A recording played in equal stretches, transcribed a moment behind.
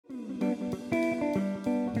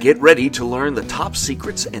Get ready to learn the top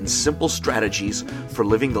secrets and simple strategies for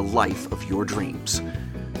living the life of your dreams.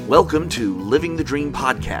 Welcome to Living the Dream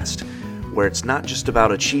Podcast, where it's not just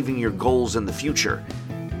about achieving your goals in the future,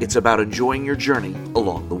 it's about enjoying your journey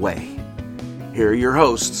along the way. Here are your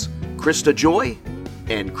hosts, Krista Joy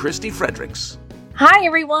and Christy Fredericks. Hi,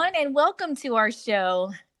 everyone, and welcome to our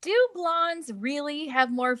show. Do blondes really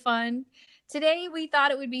have more fun? Today, we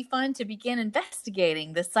thought it would be fun to begin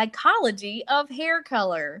investigating the psychology of hair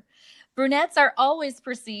color. Brunettes are always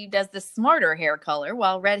perceived as the smarter hair color,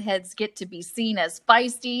 while redheads get to be seen as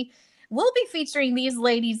feisty. We'll be featuring these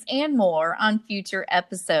ladies and more on future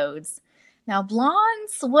episodes. Now,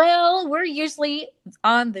 blondes, well, we're usually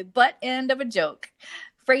on the butt end of a joke.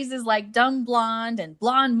 Phrases like dumb blonde and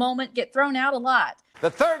blonde moment get thrown out a lot.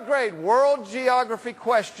 The third grade world geography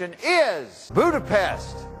question is,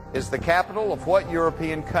 Budapest is the capital of what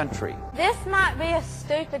European country? This might be a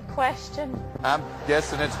stupid question. I'm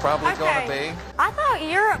guessing it's probably going to be. I thought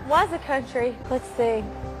Europe was a country. Let's see.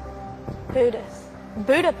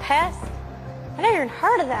 Budapest? I never even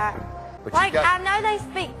heard of that. But I know they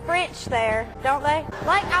speak French there, don't they?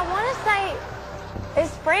 I want to say,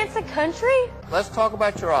 is France a country? Let's talk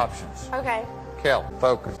about your options. Okay. Kel,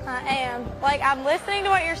 focus. I am. I'm listening to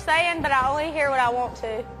what you're saying, but I only hear what I want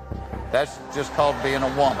to. That's just called being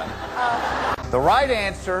a woman. The right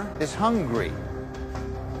answer is Hungary.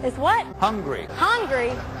 Is what? Hungary.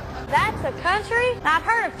 Hungary? That's a country? I've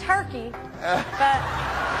heard of Turkey, but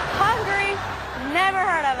Hungary, never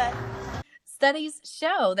heard of it. Studies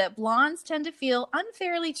show that blondes tend to feel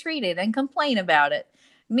unfairly treated and complain about it.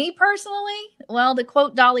 Me personally, well, to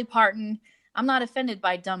quote Dolly Parton, I'm not offended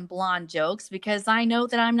by dumb blonde jokes because I know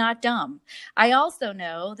that I'm not dumb. I also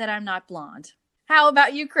know that I'm not blonde. How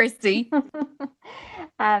about you, Christy?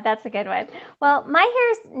 That's a good one. Well, my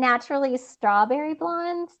hair is naturally strawberry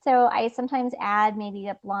blonde, so I sometimes add maybe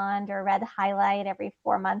a blonde or red highlight every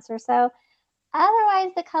 4 months or so.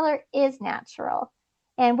 Otherwise, the color is natural.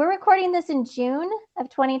 And we're recording this in June of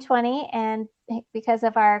 2020, and because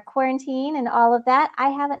of our quarantine and all of that, I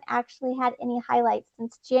haven't actually had any highlights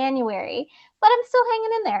since January, but I'm still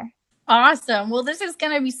hanging in there. Awesome. Well, this is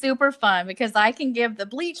going to be super fun because I can give the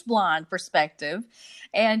bleach blonde perspective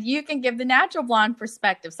and you can give the natural blonde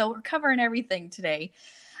perspective. So we're covering everything today.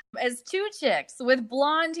 As two chicks with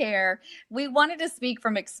blonde hair, we wanted to speak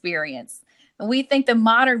from experience. We think the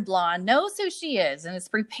modern blonde knows who she is and is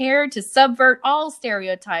prepared to subvert all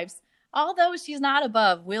stereotypes, although she's not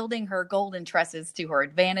above wielding her golden tresses to her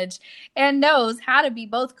advantage and knows how to be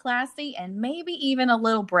both classy and maybe even a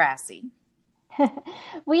little brassy.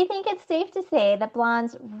 We think it's safe to say that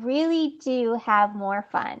blondes really do have more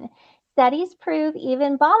fun. Studies prove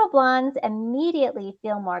even bottle blondes immediately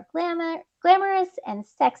feel more glamorous and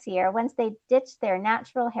sexier once they ditch their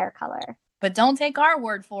natural hair color. But don't take our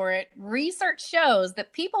word for it. Research shows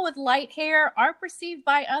that people with light hair are perceived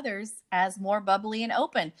by others as more bubbly and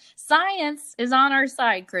open. Science is on our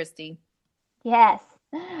side, Christy. Yes.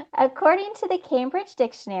 According to the Cambridge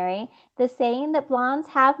Dictionary, the saying that blondes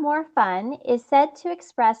have more fun is said to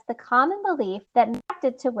express the common belief that men are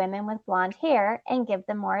attracted to women with blonde hair and give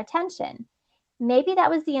them more attention. Maybe that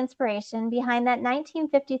was the inspiration behind that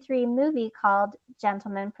 1953 movie called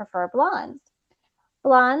Gentlemen Prefer Blondes.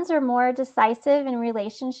 Blondes are more decisive in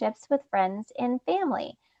relationships with friends and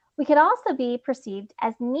family. We could also be perceived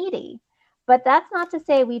as needy, but that's not to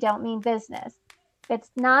say we don't mean business.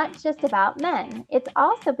 It's not just about men. It's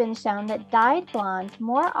also been shown that dyed blondes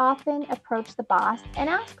more often approach the boss and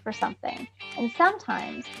ask for something. And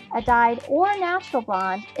sometimes a dyed or natural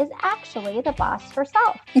blonde is actually the boss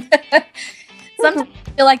herself. Sometimes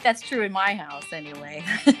I feel like that's true in my house anyway.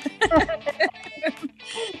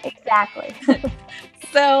 Exactly.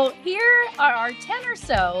 So here are our 10 or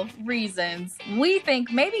so reasons we think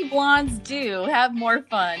maybe blondes do have more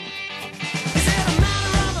fun.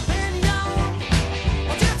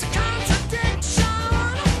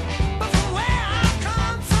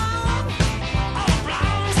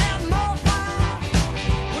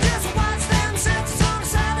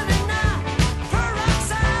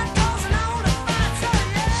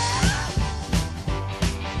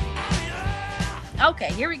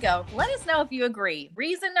 Okay, here we go. Let us know if you agree.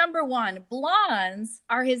 Reason number 1, blondes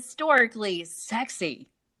are historically sexy.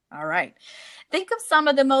 All right. Think of some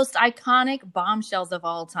of the most iconic bombshells of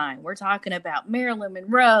all time. We're talking about Marilyn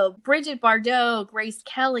Monroe, Bridget Bardot, Grace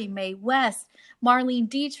Kelly, Mae West, Marlene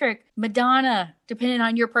Dietrich, Madonna, depending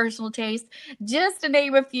on your personal taste, just to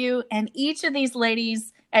name a few. And each of these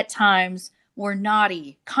ladies at times were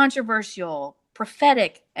naughty, controversial,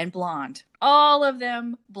 prophetic, and blonde. All of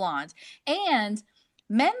them blonde. And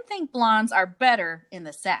men think blondes are better in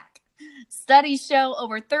the sack. Studies show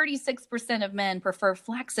over 36% of men prefer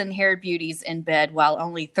flaxen-haired beauties in bed, while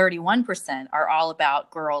only 31% are all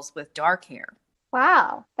about girls with dark hair.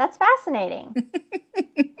 Wow, that's fascinating.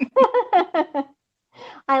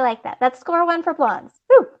 I like that. That's score 1 for blondes.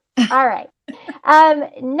 Whew. All right.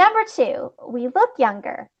 Number 2, we look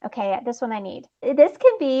younger. Okay, this one I need. This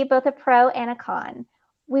can be both a pro and a con.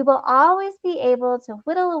 We will always be able to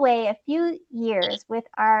whittle away a few years with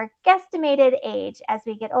our guesstimated age as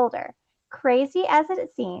we get older. Crazy as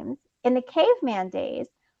it seems, in the caveman days,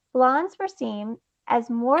 blondes were seen as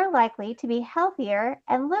more likely to be healthier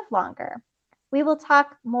and live longer. We will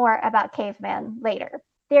talk more about cavemen later.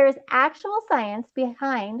 There is actual science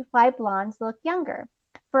behind why blondes look younger.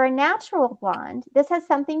 For a natural blonde, this has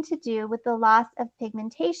something to do with the loss of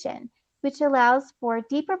pigmentation, which allows for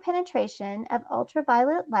deeper penetration of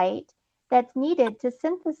ultraviolet light that's needed to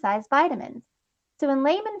synthesize vitamins. So in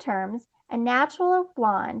layman terms, a natural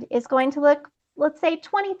blonde is going to look, let's say,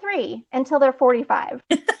 23 until they're 45.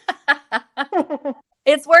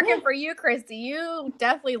 It's working for you, Christy. You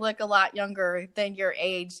definitely look a lot younger than your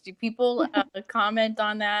age. Do people comment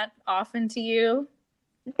on that often to you?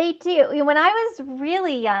 They do. When I was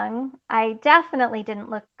really young, I definitely didn't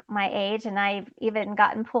look my age, and I've even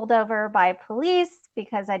gotten pulled over by police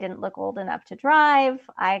because I didn't look old enough to drive.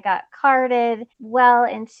 I got carded well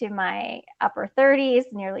into my upper 30s,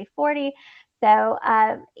 nearly 40. So,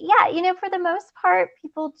 yeah, for the most part,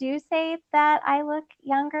 people do say that I look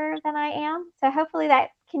younger than I am. So hopefully that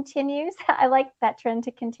continues. I like that trend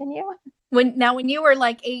to continue. When you were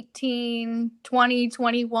like 18, 20,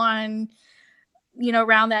 21,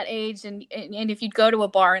 around that age, and if you'd go to a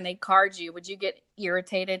bar and they'd card you, would you get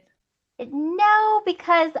irritated? No,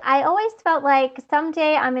 because I always felt like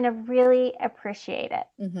someday I'm going to really appreciate it.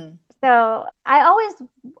 Mm-hmm. So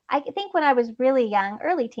I think when I was really young,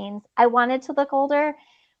 early teens, I wanted to look older.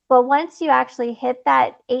 But once you actually hit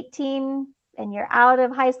that 18 and you're out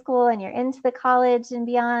of high school and you're into the college and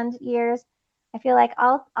beyond years, I feel like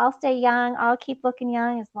I'll stay young. I'll keep looking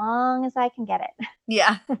young as long as I can get it.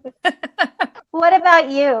 Yeah. What about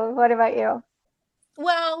you?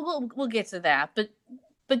 Well, we'll get to that, but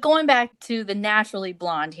going back to the naturally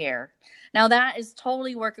blonde hair, now that is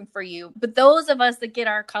totally working for you. But those of us that get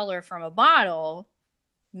our color from a bottle,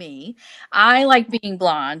 me, I like being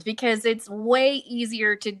blonde because it's way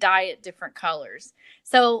easier to dye it different colors.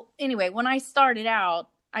 So anyway, when I started out,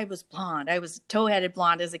 I was blonde. I was tow-headed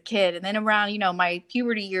blonde as a kid. And then around, my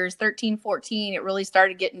puberty years, 13, 14, it really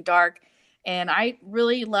started getting dark. And I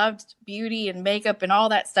really loved beauty and makeup and all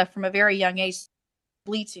that stuff from a very young age,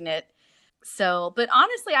 bleaching it. So, but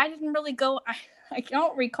honestly, I didn't really go, I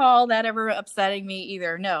don't recall that ever upsetting me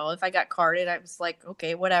either. No, if I got carded, I was like,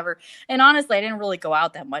 okay, whatever. And honestly, I didn't really go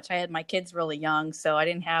out that much. I had my kids really young, so I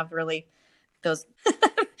didn't have really those,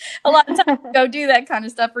 a lot of time to go do that kind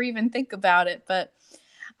of stuff or even think about it. But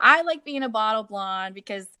I like being a bottle blonde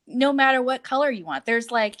because no matter what color you want, there's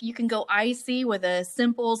you can go icy with a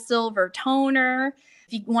simple silver toner.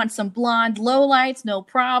 If you want some blonde lowlights, no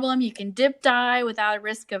problem. You can dip dye without a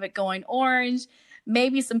risk of it going orange.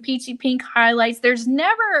 Maybe some peachy pink highlights. There's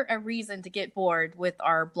never a reason to get bored with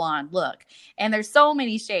our blonde look. And there's so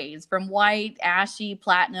many shades from white, ashy,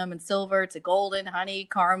 platinum, and silver to golden, honey,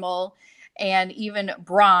 caramel, and even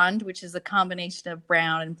blonde, which is a combination of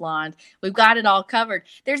brown and blonde. We've got it all covered.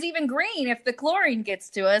 There's even green if the chlorine gets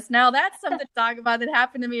to us. Now, that's something to talk about that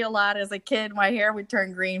happened to me a lot as a kid. My hair would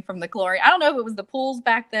turn green from the chlorine. I don't know if it was the pools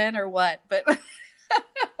back then or what, but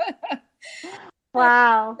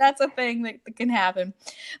Wow. That's a thing that can happen.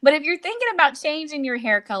 But if you're thinking about changing your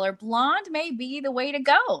hair color, blonde may be the way to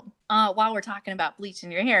go. While we're talking about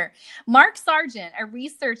bleaching your hair, Mark Sargent, a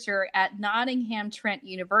researcher at Nottingham Trent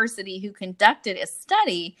University who conducted a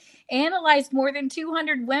study, analyzed more than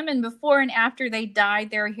 200 women before and after they dyed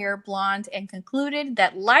their hair blonde and concluded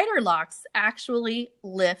that lighter locks actually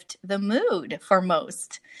lift the mood for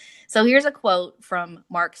most. So here's a quote from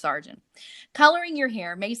Mark Sargent. Coloring your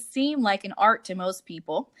hair may seem like an art to most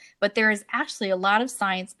people, but there is actually a lot of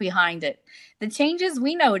science behind it. The changes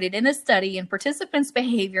we noted in the study in participants'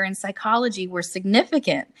 behavior and psychology were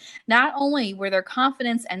significant. Not only were their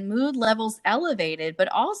confidence and mood levels elevated, but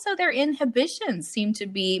also their inhibitions seemed to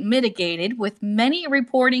be mitigated, with many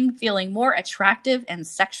reporting feeling more attractive and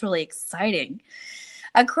sexually exciting.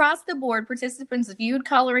 Across the board, participants viewed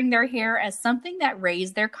coloring their hair as something that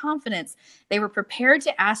raised their confidence. They were prepared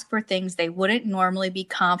to ask for things they wouldn't normally be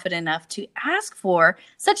confident enough to ask for,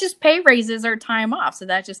 such as pay raises or time off. So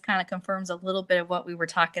that just kind of confirms a little bit of what we were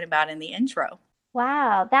talking about in the intro.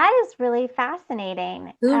 Wow, that is really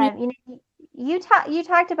fascinating. You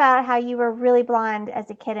talked about how you were really blonde as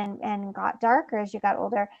a kid and got darker as you got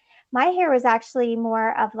older. My hair was actually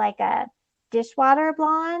more of like a dishwater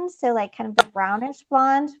blonde, so like kind of the brownish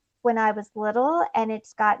blonde when I was little, and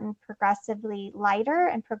it's gotten progressively lighter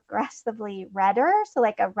and progressively redder, so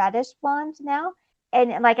like a reddish blonde now.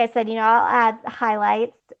 And like I said, I'll add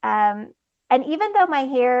highlights. And even though my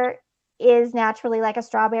hair is naturally like a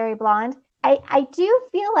strawberry blonde, I do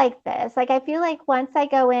feel like this. Like I feel like once I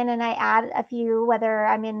go in and I add a few, whether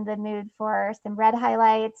I'm in the mood for some red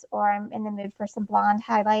highlights or I'm in the mood for some blonde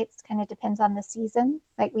highlights, kind of depends on the season.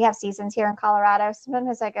 Like we have seasons here in Colorado.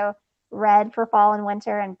 Sometimes I go red for fall and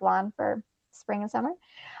winter and blonde for spring and summer.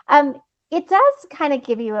 It does kind of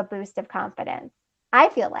give you a boost of confidence, I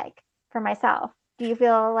feel like, for myself. Do you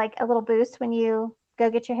feel like a little boost when you go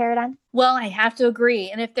get your hair done? Well, I have to agree.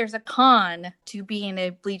 And if there's a con to being a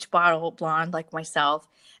bleach bottle blonde like myself,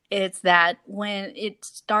 it's that when it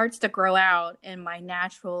starts to grow out in my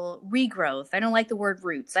natural regrowth, I don't like the word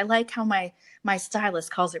roots. I like how my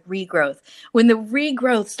stylist calls it regrowth. When the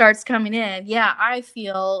regrowth starts coming in, yeah, I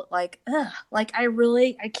feel like, like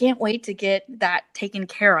I can't wait to get that taken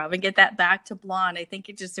care of and get that back to blonde. I think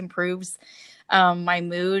it just improves my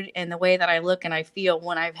mood and the way that I look and I feel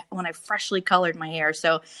when I've freshly colored my hair.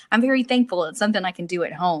 So I'm very thankful it's something I can do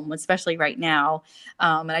at home, especially right now.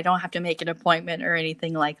 And I don't have to make an appointment or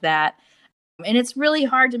anything like that. And it's really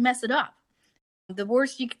hard to mess it up. The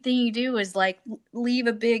worst thing you do is like leave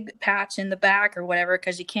a big patch in the back or whatever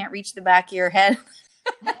because you can't reach the back of your head.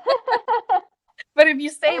 But if you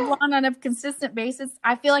stay blonde on a consistent basis,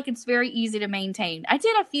 I feel like it's very easy to maintain. I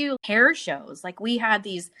did a few hair shows. Like we had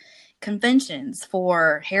these conventions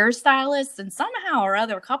for hairstylists, and somehow or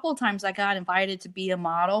other, a couple of times I got invited to be a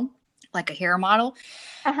model, like a hair model.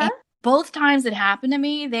 Uh-huh. And both times it happened to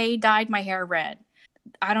me, they dyed my hair red.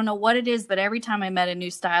 I don't know what it is, but every time I met a new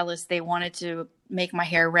stylist, they wanted to make my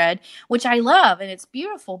hair red, which I love and it's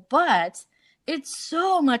beautiful, but it's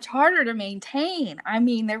so much harder to maintain. I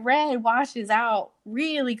mean, the red washes out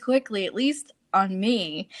really quickly, at least on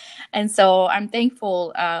me. And so I'm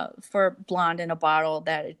thankful for blonde in a bottle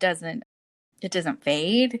that it doesn't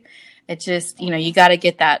fade. It just, you got to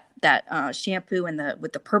get that shampoo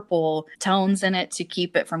with the purple tones in it to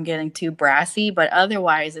keep it from getting too brassy. But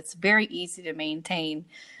otherwise, it's very easy to maintain.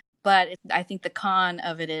 But I think the con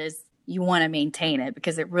of it is you want to maintain it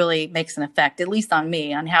because it really makes an effect, at least on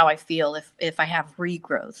me, on how I feel if I have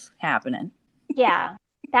regrowth happening. Yeah.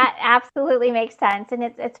 That absolutely makes sense. And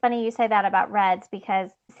it's funny you say that about reds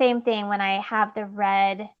because same thing when I have the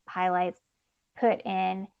red highlights put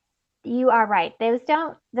in, you are right. Those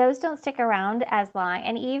don't stick around as long.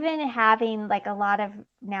 And even having like a lot of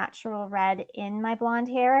natural red in my blonde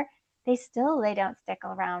hair, they don't stick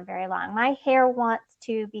around very long. My hair wants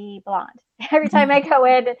to be blonde. Every time I go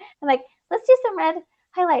in, I'm like, let's do some red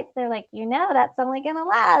highlights. They're like, that's only gonna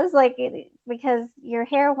last because your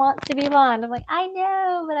hair wants to be blonde. I'm like, I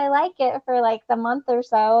know, but I like it for like the month or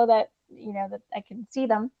so that that I can see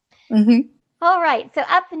them. Mm-hmm. All right, so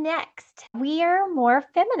up next, we are more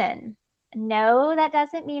feminine. No, that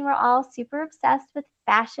doesn't mean we're all super obsessed with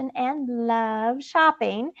fashion and love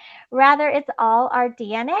shopping. Rather, it's all our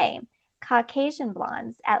DNA. Caucasian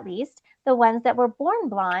blondes, at least, the ones that were born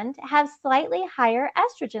blonde, have slightly higher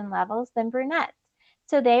estrogen levels than brunettes.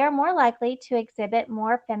 So they are more likely to exhibit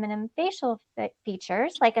more feminine facial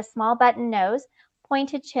features like a small button nose,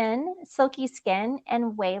 pointed chin, silky skin,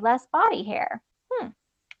 and way less body hair.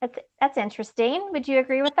 That's interesting. Would you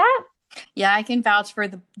agree with that? Yeah, I can vouch for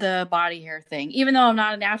the body hair thing. Even though I'm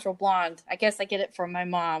not a natural blonde, I guess I get it from my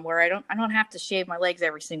mom where I don't have to shave my legs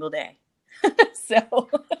every single day. So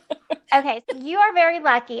okay, so you are very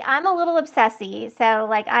lucky. I'm a little obsessive, so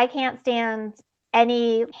like I can't stand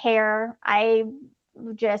any hair. I'm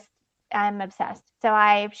obsessed. So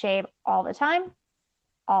I shave all the time,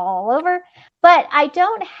 all over, but I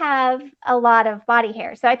don't have a lot of body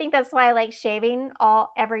hair. So I think that's why I like shaving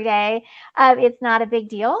every day. It's not a big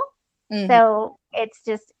deal. Mm-hmm. So it's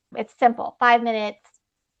simple, 5 minutes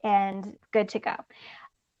and good to go.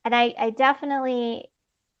 And I definitely,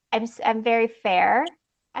 I'm very fair,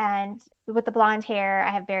 and with the blonde hair, I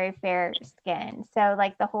have very fair skin. So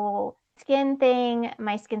like the whole skin thing,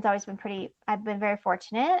 my skin's always been I've been very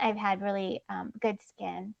fortunate. I've had really good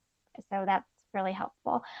skin. So that's really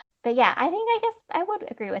helpful. But yeah, I guess I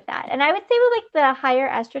would agree with that. And I would say with like the higher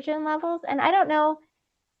estrogen levels, and I don't know,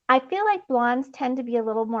 I feel like blondes tend to be a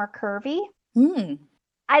little more curvy.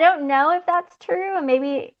 I don't know if that's true, and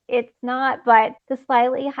maybe it's not, but the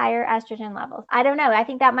slightly higher estrogen levels. I don't know. I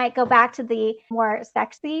think that might go back to the more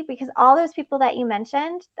sexy because all those people that you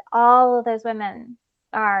mentioned, all of those women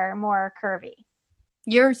are more curvy.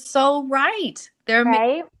 You're so right. There may be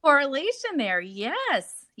right? a correlation there.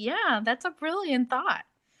 Yes. Yeah, that's a brilliant thought.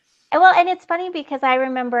 Well, and it's funny because I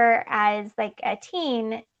remember as like a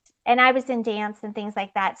teen, and I was in dance and things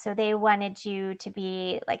like that, so they wanted you to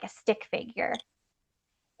be like a stick figure.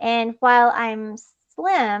 And while I'm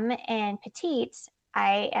slim and petite,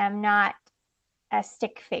 I am not a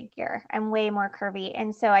stick figure. I'm way more curvy.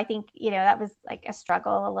 And so I think, that was like a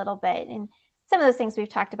struggle a little bit. And some of those things we've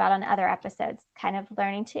talked about on other episodes, kind of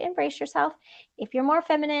learning to embrace yourself. If you're more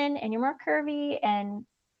feminine and you're more curvy, and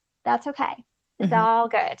that's okay. It's all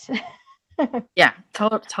good. Yeah,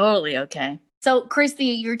 totally okay. So, Christy,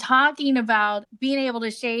 you're talking about being able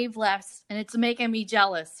to shave less, and it's making me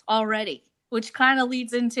jealous already, which kind of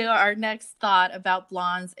leads into our next thought about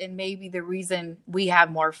blondes and maybe the reason we have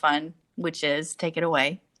more fun, which is take it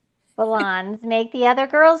away. Blondes make the other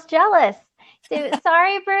girls jealous. So,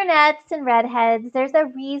 sorry, brunettes and redheads, there's a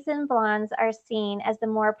reason blondes are seen as the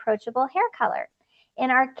more approachable hair color. In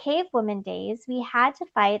our cave woman days, we had to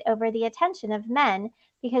fight over the attention of men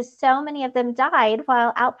because so many of them died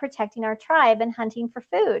while out protecting our tribe and hunting for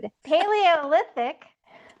food. Paleolithic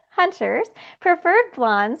hunters preferred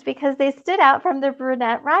blondes because they stood out from their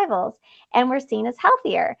brunette rivals and were seen as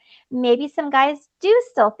healthier. Maybe some guys do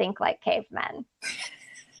still think like cavemen.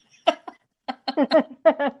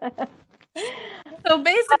 So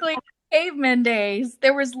basically, caveman days,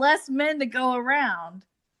 there was less men to go around,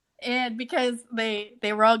 and because they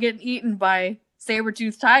were all getting eaten by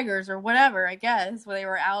saber-toothed tigers or whatever, I guess, when they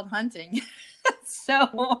were out hunting.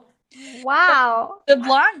 So wow, the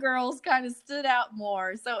blonde girls kind of stood out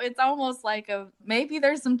more. So it's almost like maybe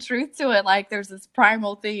there's some truth to it. Like there's this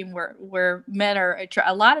primal theme where men are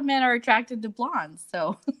a lot of men are attracted to blondes.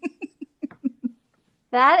 So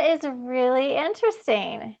that is really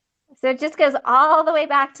interesting. So it just goes all the way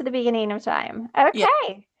back to the beginning of time. Okay.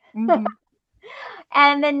 Yeah. Mm-hmm.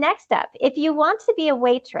 And then next up, if you want to be a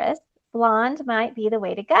waitress, blonde might be the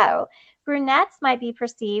way to go. Brunettes might be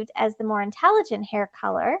perceived as the more intelligent hair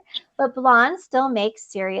color, but blondes still make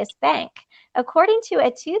serious bank. According to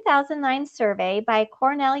a 2009 survey by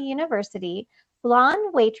Cornell University,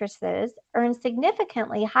 blonde waitresses earn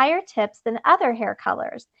significantly higher tips than other hair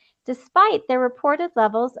colors, despite their reported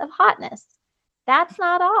levels of hotness. That's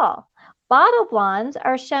not all. Bottle blondes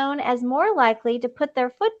are shown as more likely to put their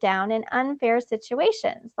foot down in unfair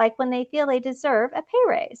situations, like when they feel they deserve a pay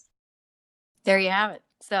raise. There you have it.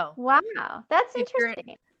 So, wow, that's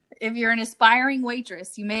interesting. If you're an aspiring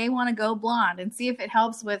waitress, you may want to go blonde and see if it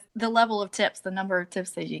helps with the level of tips, the number of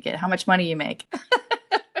tips that you get, how much money you make.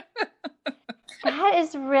 That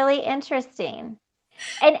is really interesting.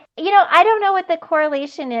 And, I don't know what the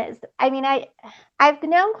correlation is. I mean, I've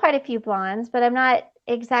known quite a few blondes, but I'm not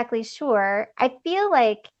exactly sure. I feel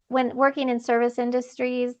like when working in service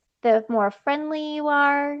industries, the more friendly you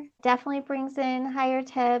are, definitely brings in higher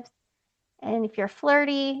tips. And if you're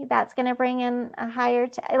flirty, that's going to bring in a higher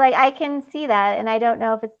like I can see that. And I don't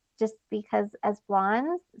know if it's just because as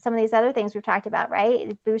blondes, some of these other things we've talked about, right?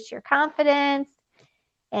 It boosts your confidence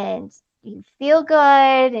and you feel good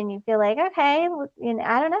and you feel like, okay,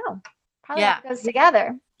 I don't know. Probably goes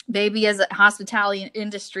together. Maybe as a hospitality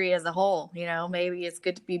industry as a whole, maybe it's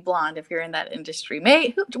good to be blonde if you're in that industry.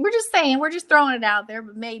 We're just saying, we're just throwing it out there,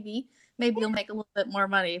 but maybe you'll make a little bit more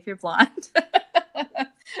money if you're blonde.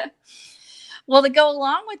 Well, to go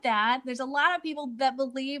along with that, there's a lot of people that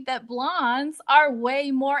believe that blondes are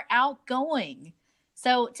way more outgoing.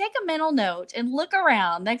 So take a mental note and look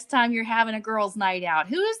around next time you're having a girls' night out.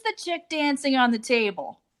 Who's the chick dancing on the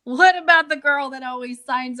table? What about the girl that always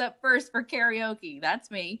signs up first for karaoke?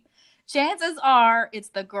 That's me. Chances are it's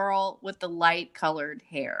the girl with the light-colored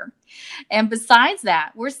hair. And besides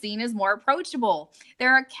that, we're seen as more approachable.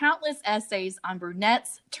 There are countless essays on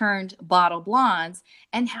brunettes turned bottle blondes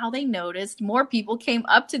and how they noticed more people came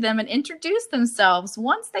up to them and introduced themselves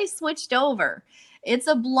once they switched over. It's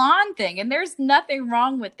a blonde thing, and there's nothing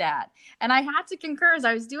wrong with that. And I have to concur, as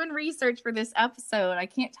I was doing research for this episode, I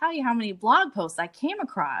can't tell you how many blog posts I came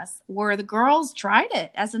across where the girls tried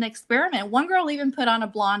it as an experiment. One girl even put on a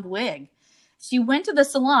blonde wig. She went to the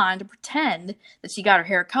salon to pretend that she got her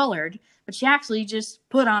hair colored, but she actually just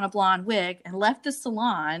put on a blonde wig and left the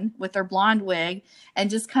salon with her blonde wig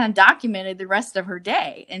and just kind of documented the rest of her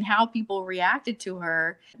day and how people reacted to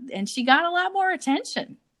her. And she got a lot more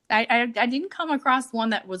attention. I didn't come across one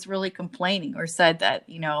that was really complaining or said that,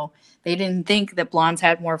 they didn't think that blondes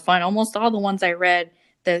had more fun. Almost all the ones I read,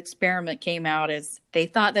 the experiment came out as they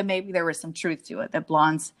thought that maybe there was some truth to it, that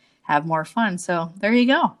blondes have more fun. So there you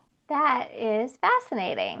go. That is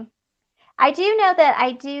fascinating. I do know that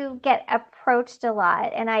I do get approached a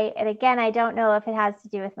lot. And again, I don't know if it has to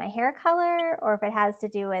do with my hair color or if it has to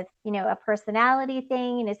do with, a personality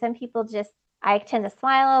thing. Some people I tend to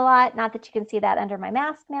smile a lot. Not that you can see that under my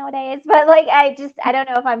mask nowadays, but I don't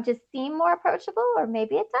know if I'm just seem more approachable or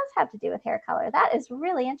maybe it does have to do with hair color. That is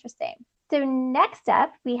really interesting. So next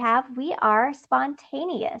up, we are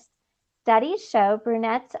spontaneous. Studies show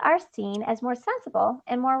brunettes are seen as more sensible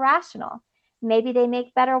and more rational. Maybe they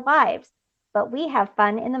make better wives, but we have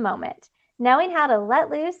fun in the moment. Knowing how to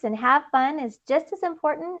let loose and have fun is just as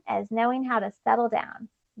important as knowing how to settle down.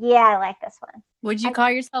 Yeah, I like this one. Would you call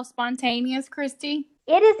yourself spontaneous, Christy?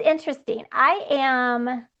 It is interesting. I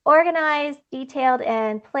am organized, detailed,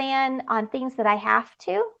 and plan on things that I have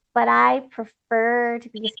to, but I prefer to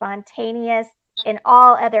be spontaneous in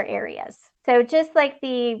all other areas. So just like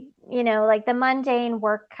the mundane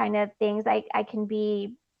work kind of things, I can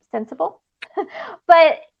be sensible.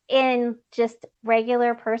 But in just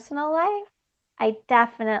regular personal life, I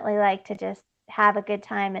definitely like to just have a good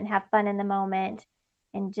time and have fun in the moment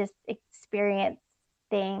and just experience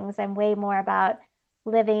things. I'm way more about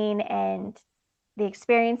living and the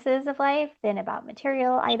experiences of life than about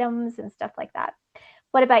material items and stuff like that.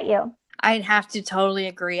 What about you? I'd have to totally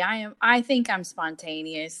agree. I think I'm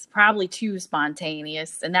spontaneous, probably too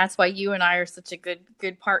spontaneous. And that's why you and I are such a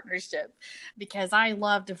good partnership, because I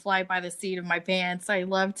love to fly by the seat of my pants. I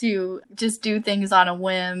love to just do things on a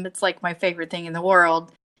whim. It's like my favorite thing in the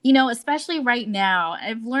world. Especially right now,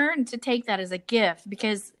 I've learned to take that as a gift,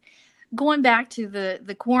 because going back to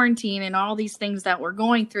the quarantine and all these things that we're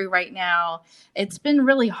going through right now, it's been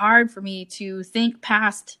really hard for me to think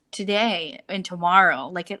past today and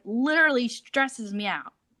tomorrow. It literally stresses me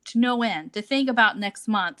out to no end to think about next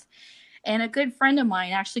month. And a good friend of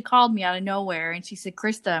mine actually called me out of nowhere, and she said,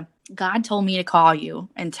 Krista, God told me to call you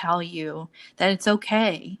and tell you that it's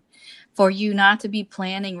okay for you not to be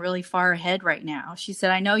planning really far ahead right now. She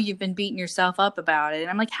said, I know you've been beating yourself up about it. And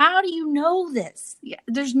I'm like, how do you know this? Yeah,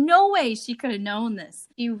 there's no way she could have known this.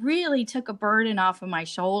 She really took a burden off of my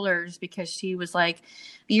shoulders, because she was like,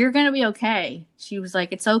 you're going to be okay. She was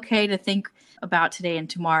like, it's okay to think about today and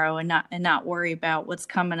tomorrow and not worry about what's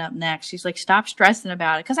coming up next. She's like, stop stressing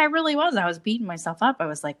about it. Because I was beating myself up. I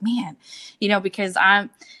was like, man, because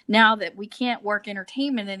now that we can't work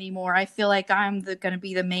entertainment anymore, I feel like I'm going to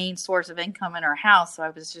be the main source of income in our house. So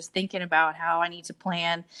I was just thinking about how I need to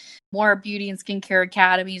plan more beauty and skincare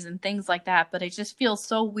academies and things like that. But it just feels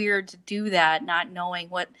so weird to do that, not knowing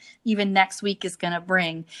what even next week is going to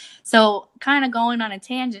bring. So kind of going on a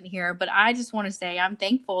tangent here, but I just want to say I'm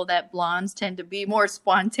thankful that blondes tend to be more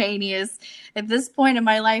spontaneous. At this point in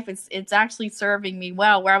my life, it's actually serving me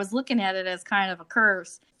well, where I was looking at it as kind of a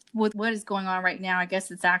curse. With what is going on right now, I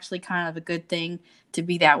guess it's actually kind of a good thing to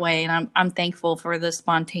be that way. And I'm thankful for the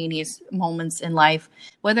spontaneous moments in life,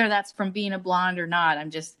 whether that's from being a blonde or not.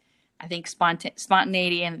 I think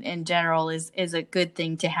spontaneity in general is a good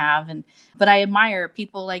thing to have. But I admire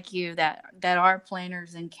people like you that are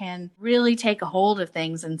planners and can really take a hold of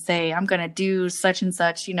things and say, I'm going to do such and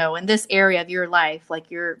such, in this area of your life.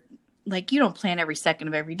 You don't plan every second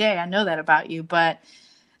of every day. I know that about you, but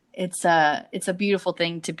it's a beautiful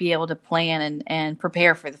thing to be able to plan and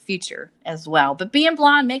prepare for the future as well. But being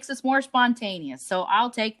blonde makes us more spontaneous. So I'll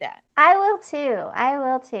take that. I will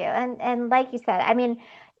too. And like you said, I mean,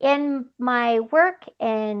 in my work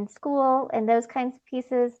and school and those kinds of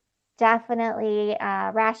pieces, definitely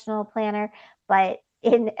a rational planner. But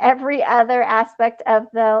in every other aspect of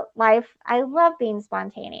the life, I love being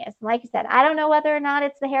spontaneous. And like you said, I don't know whether or not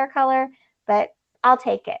it's the hair color, but I'll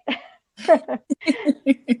take it.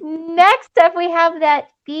 Next up, we have that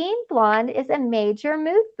being blonde is a major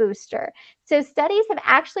mood booster. So studies have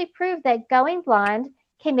actually proved that going blonde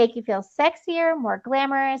can make you feel sexier, more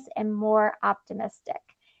glamorous, and more optimistic.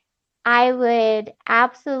 I would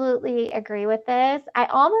absolutely agree with this. I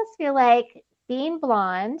almost feel like being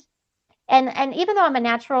blonde, and even though I'm a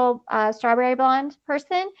natural strawberry blonde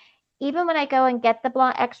person, even when I go and get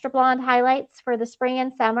the extra blonde highlights for the spring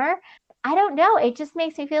and summer, I don't know. It just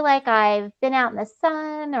makes me feel like I've been out in the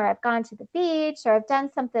sun, or I've gone to the beach, or I've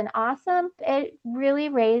done something awesome. It really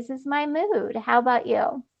raises my mood. How about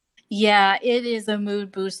you? Yeah, it is a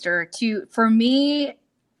mood booster for me.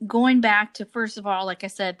 Going back to, first of all, like I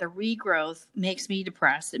said, the regrowth makes me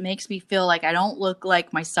depressed. It makes me feel like I don't look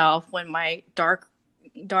like myself when my dark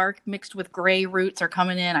mixed with gray roots are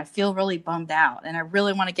coming in. I feel really bummed out, and I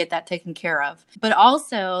really want to get that taken care of. But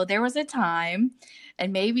also, there was a time,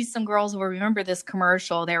 and maybe some girls will remember this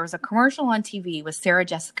commercial. There was a commercial on TV with Sarah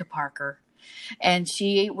Jessica Parker, And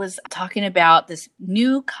she was talking about this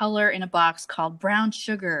new color in a box called brown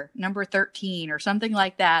sugar, number 13 or something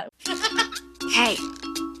like that. Hey,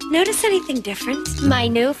 notice anything different? My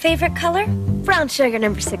new favorite color? Brown sugar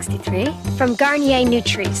number 63 from Garnier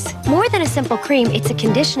Nutrice. More than a simple cream, it's a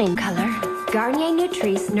conditioning color. Garnier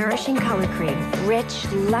Nutrice Nourishing Color Cream. Rich,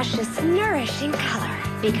 luscious, nourishing color.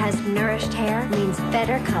 Because nourished hair means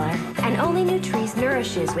better color. And only Nutrice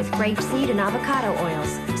nourishes with grapeseed and avocado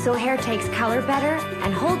oils. So hair takes color better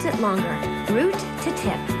and holds it longer. Root to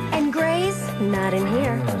tip. And grays, not in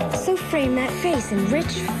here. So frame that face in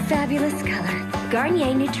rich, fabulous color.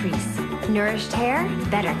 Garnier Nutrice. Nourished hair,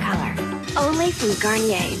 better color. Only from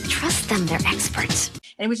Garnier. Trust them, they're experts.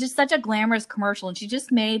 And it was just such a glamorous commercial. And she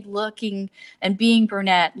just made looking and being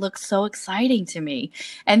brunette look so exciting to me.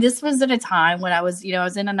 And this was at a time when I was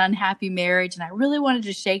in an unhappy marriage and I really wanted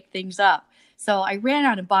to shake things up. So I ran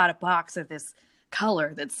out and bought a box of this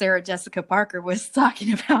color that Sarah Jessica Parker was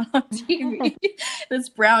talking about on TV, this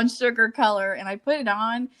brown sugar color. And I put it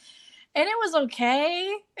on and it was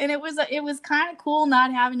okay. And it was kind of cool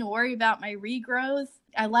not having to worry about my regrowth.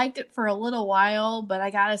 I liked it for a little while, but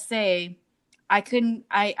I gotta say, I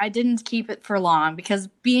didn't keep it for long because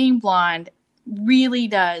being blonde really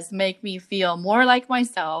does make me feel more like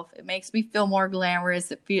myself. It makes me feel more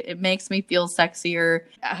glamorous. It makes me feel sexier.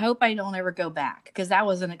 I hope I don't ever go back because that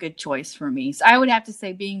wasn't a good choice for me. So I would have to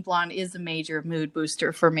say being blonde is a major mood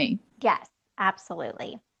booster for me. Yes,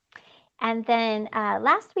 absolutely. And then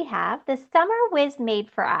last we have the summer whiz made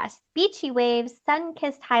for us. Beachy waves,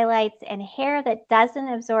 sun-kissed highlights, and hair that doesn't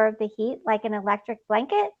absorb the heat like an electric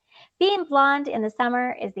blanket. Being blonde in the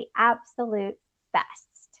summer is the absolute best.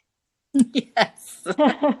 Yes.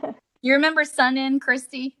 You remember Sun In,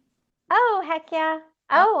 Christy? Oh, heck yeah.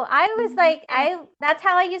 Oh, I was like, that's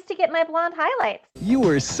how I used to get my blonde highlights. You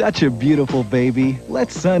were such a beautiful baby.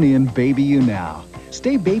 Let Sun In baby you now.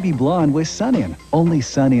 Stay baby blonde with Sun In. Only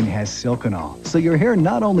Sun In has silconol, so your hair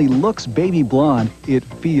not only looks baby blonde, it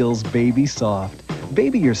feels baby soft.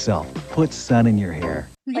 Baby yourself. Put sun in your hair.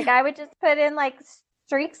 Like I would just put in like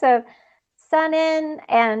streaks of Sun In,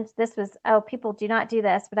 and this was, people do not do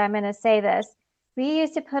this, but I'm going to say this. We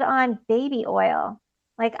used to put on baby oil,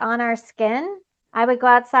 like on our skin. I would go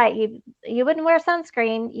outside. You wouldn't wear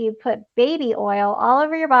sunscreen. You put baby oil all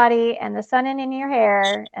over your body and the Sun In your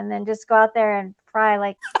hair, and then just go out there and fry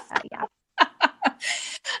like, yeah.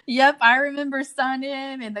 Yep, I remember Sun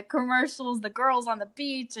In and the commercials, the girls on the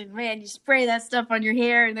beach, and man, you spray that stuff on your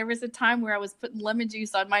hair. And there was a time where I was putting lemon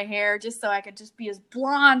juice on my hair just so I could just be as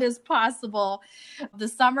blonde as possible. The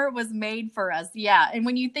summer was made for us. Yeah. And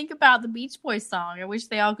when you think about the Beach Boys song, I wish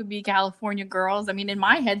they all could be California girls. I mean, in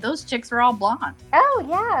my head, those chicks were all blonde. Oh,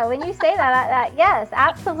 yeah. When you say that, yes,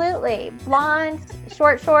 absolutely. Blonde,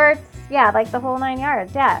 short shorts. Yeah, like the whole 9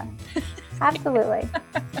 yards. Yeah, absolutely.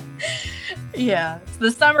 Yeah,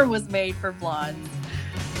 the summer was made for blondes.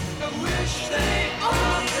 I wish they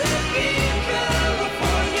all could be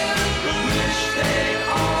California. I wish they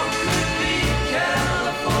all could be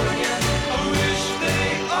California. I wish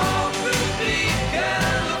they all could be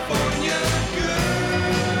California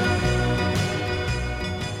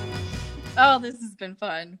girls. Oh, this has been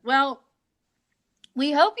fun. Well,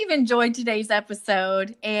 we hope you've enjoyed today's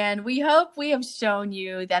episode, and we hope we have shown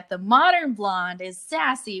you that the modern blonde is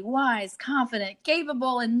sassy, wise, confident,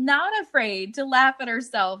 capable, and not afraid to laugh at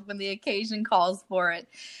herself when the occasion calls for it.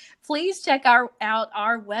 Please check out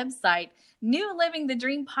our website,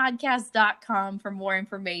 newlivingthedreampodcast.com, for more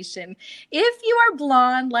information. If you are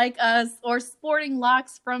blonde like us or sporting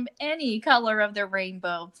locks from any color of the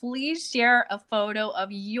rainbow, please share a photo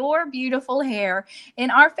of your beautiful hair in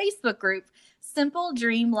our Facebook group, Simple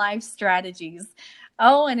Dream Life Strategies.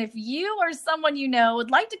 Oh, and if you or someone you know would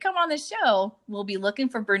like to come on the show, we'll be looking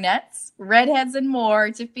for brunettes, redheads, and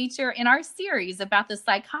more to feature in our series about the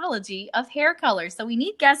psychology of hair color. So we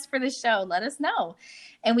need guests for the show. Let us know.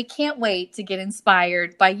 And we can't wait to get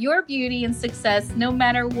inspired by your beauty and success, no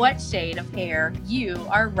matter what shade of hair you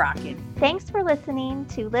are rocking. Thanks for listening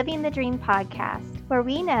to Living the Dream podcast, where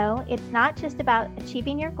we know it's not just about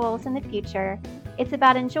achieving your goals in the future, it's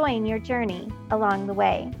about enjoying your journey along the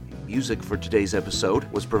way. Music for today's episode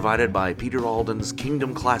was provided by Peter Alden's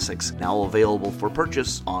Kingdom Classics, now available for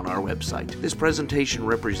purchase on our website. This presentation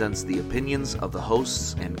represents the opinions of the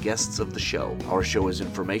hosts and guests of the show. Our show is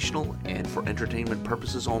informational and for entertainment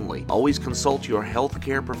purposes only. Always consult your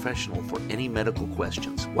healthcare professional for any medical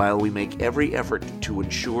questions. While we make every effort to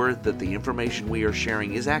ensure that the information we are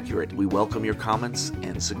sharing is accurate, we welcome your comments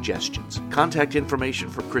and suggestions. Contact information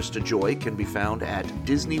for Krista Joy can be found at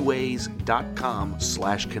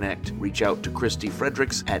disneyways.com/connect. connect. Reach out to Christy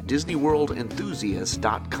Fredericks at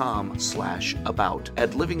DisneyWorldEnthusiast.com/about.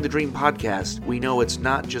 At Living the Dream Podcast, we know it's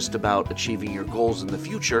not just about achieving your goals in the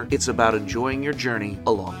future, it's about enjoying your journey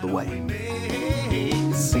along the way.